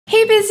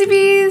Hey Busy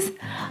Bees!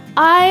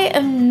 I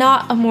am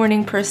not a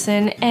morning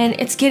person and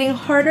it's getting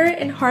harder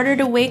and harder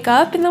to wake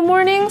up in the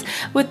mornings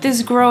with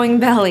this growing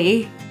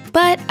belly.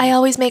 But I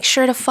always make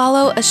sure to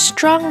follow a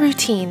strong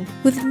routine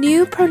with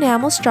new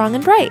Pronamel Strong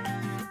and Bright.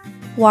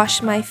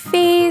 Wash my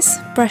face,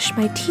 brush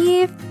my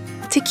teeth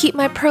to keep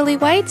my pearly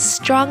whites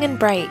strong and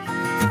bright.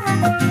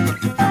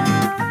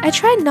 I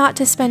try not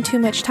to spend too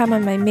much time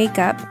on my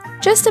makeup,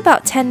 just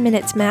about 10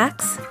 minutes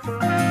max.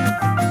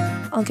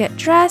 I'll get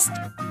dressed,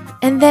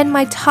 and then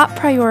my top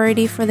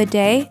priority for the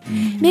day,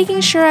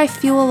 making sure I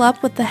fuel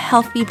up with a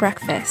healthy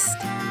breakfast.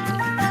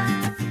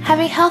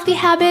 Having healthy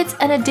habits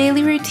and a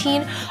daily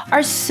routine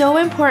are so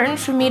important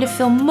for me to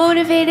feel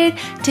motivated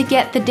to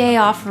get the day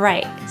off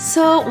right.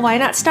 So why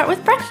not start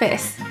with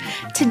breakfast?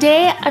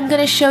 Today I'm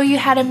going to show you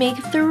how to make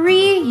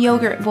 3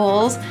 yogurt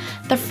bowls.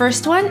 The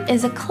first one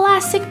is a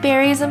classic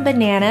berries and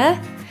banana.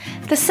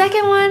 The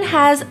second one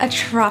has a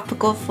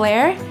tropical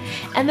flair,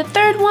 and the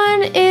third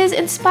one is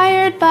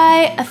inspired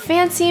by a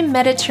fancy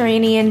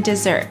Mediterranean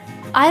dessert.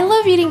 I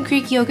love eating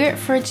Greek yogurt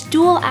for its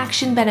dual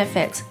action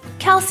benefits,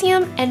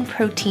 calcium and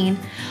protein.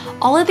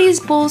 All of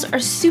these bowls are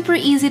super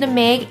easy to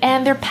make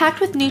and they're packed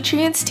with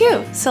nutrients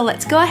too. So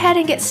let's go ahead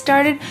and get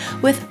started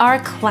with our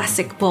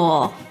classic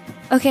bowl.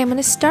 Okay, I'm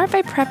gonna start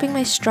by prepping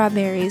my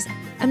strawberries.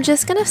 I'm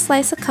just gonna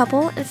slice a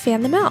couple and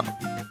fan them out.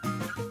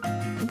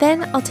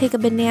 Then I'll take a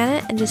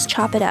banana and just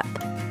chop it up.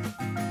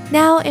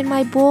 Now in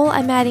my bowl,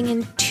 I'm adding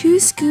in 2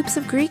 scoops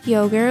of Greek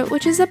yogurt,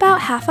 which is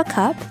about half a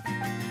cup.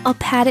 I'll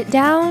pat it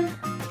down.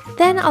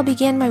 Then I'll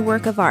begin my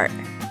work of art.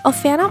 I'll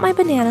fan out my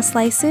banana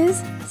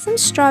slices, some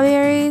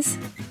strawberries,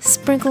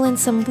 sprinkle in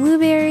some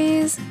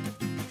blueberries,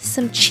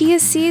 some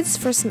chia seeds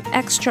for some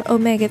extra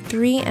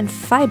omega-3 and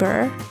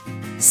fiber,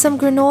 some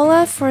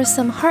granola for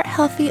some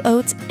heart-healthy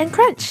oats and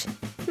crunch.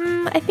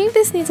 I think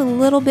this needs a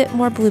little bit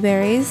more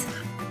blueberries.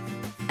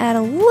 Add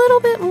a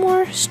little bit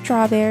more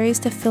strawberries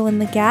to fill in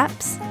the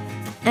gaps.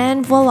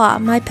 And voila,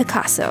 my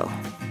Picasso.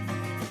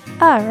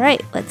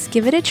 Alright, let's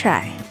give it a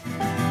try.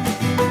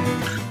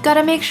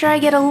 Gotta make sure I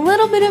get a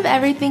little bit of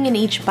everything in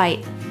each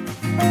bite.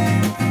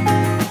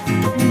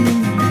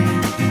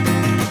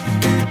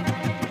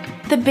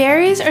 The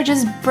berries are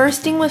just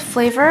bursting with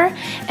flavor,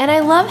 and I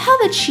love how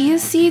the chia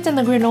seeds and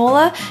the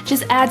granola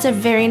just adds a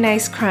very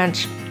nice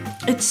crunch.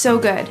 It's so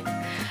good.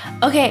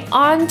 Okay,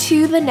 on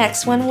to the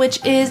next one,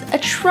 which is a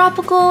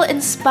tropical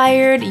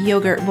inspired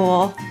yogurt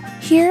bowl.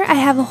 Here I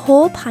have a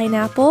whole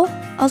pineapple.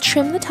 I'll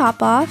trim the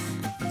top off,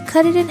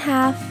 cut it in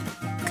half,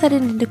 cut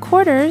it into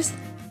quarters.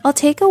 I'll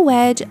take a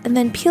wedge and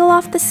then peel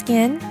off the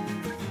skin,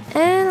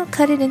 and I'll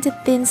cut it into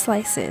thin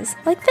slices,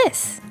 like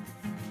this.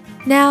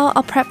 Now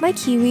I'll prep my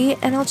kiwi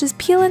and I'll just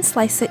peel and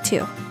slice it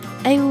too.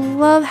 I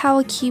love how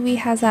a kiwi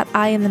has that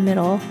eye in the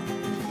middle.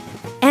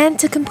 And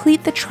to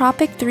complete the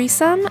tropic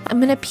threesome,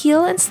 I'm gonna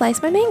peel and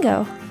slice my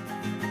mango.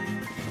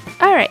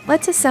 Alright,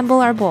 let's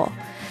assemble our bowl.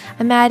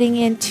 I'm adding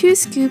in 2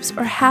 scoops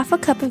or half a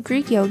cup of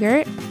Greek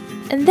yogurt,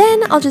 and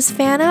then I'll just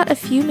fan out a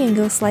few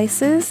mango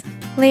slices,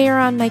 layer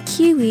on my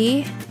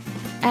kiwi,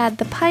 add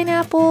the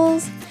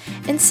pineapples,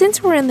 and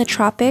since we're in the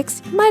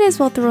tropics, might as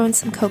well throw in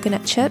some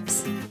coconut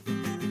chips.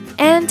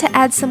 And to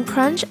add some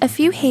crunch, a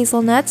few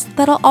hazelnuts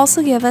that'll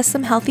also give us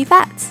some healthy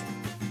fats.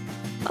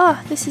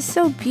 Oh, this is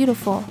so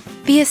beautiful.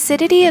 The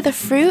acidity of the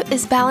fruit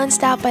is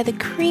balanced out by the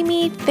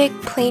creamy, thick,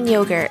 plain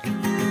yogurt.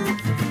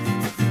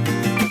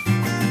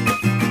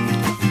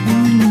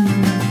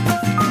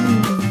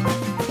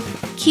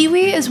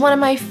 Kiwi is one of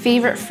my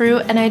favorite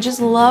fruit and I just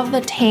love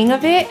the tang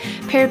of it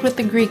paired with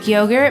the Greek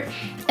yogurt.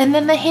 And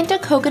then the hint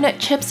of coconut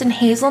chips and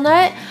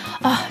hazelnut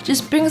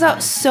just brings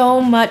out so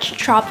much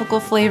tropical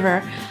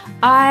flavor.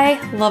 I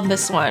love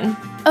this one.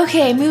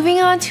 Okay,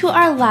 moving on to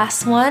our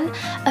last one,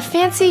 a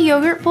fancy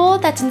yogurt bowl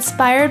that's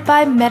inspired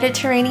by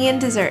Mediterranean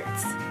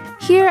desserts.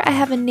 Here I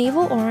have a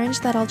navel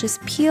orange that I'll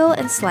just peel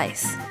and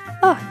slice.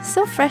 Oh,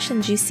 so fresh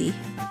and juicy.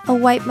 I'll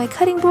wipe my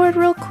cutting board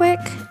real quick,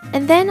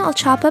 and then I'll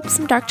chop up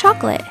some dark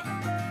chocolate.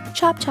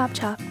 Chop, chop,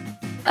 chop.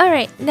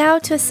 Alright, now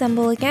to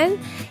assemble again.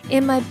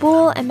 In my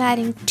bowl, I'm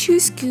adding 2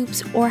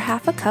 scoops or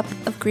half a cup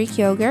of Greek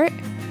yogurt.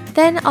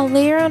 Then I'll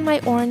layer on my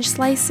orange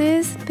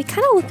slices. They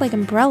kind of look like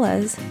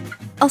umbrellas.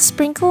 I'll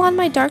sprinkle on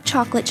my dark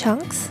chocolate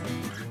chunks,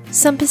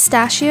 some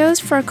pistachios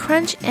for a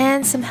crunch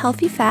and some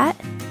healthy fat,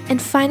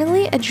 and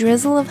finally a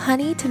drizzle of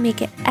honey to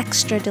make it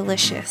extra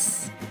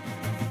delicious.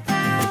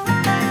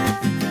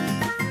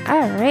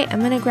 Alright, I'm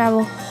gonna grab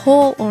a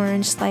whole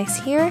orange slice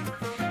here,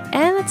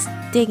 and let's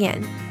dig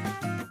in.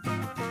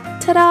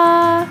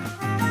 Ta-da!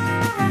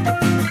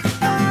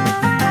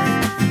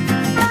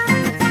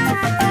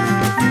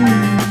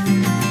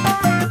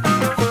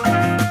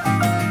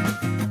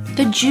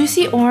 The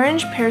juicy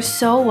orange pairs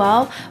so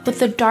well with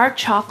the dark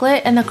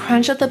chocolate and the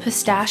crunch of the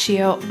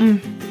pistachio.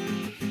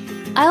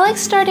 I like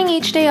starting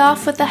each day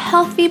off with a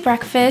healthy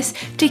breakfast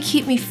to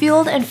keep me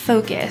fueled and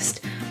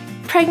focused.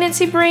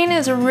 Pregnancy brain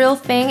is a real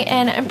thing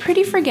and I'm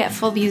pretty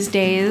forgetful these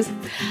days.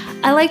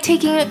 I like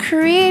taking a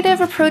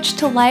creative approach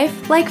to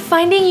life, like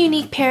finding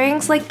unique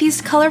pairings like these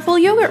colorful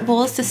yogurt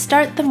bowls to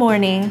start the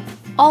morning.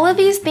 All of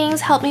these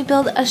things help me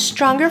build a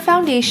stronger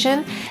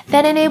foundation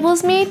that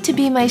enables me to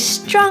be my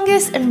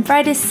strongest and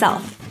brightest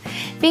self.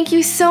 Thank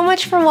you so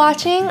much for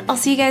watching. I'll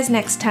see you guys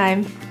next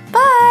time.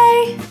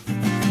 Bye!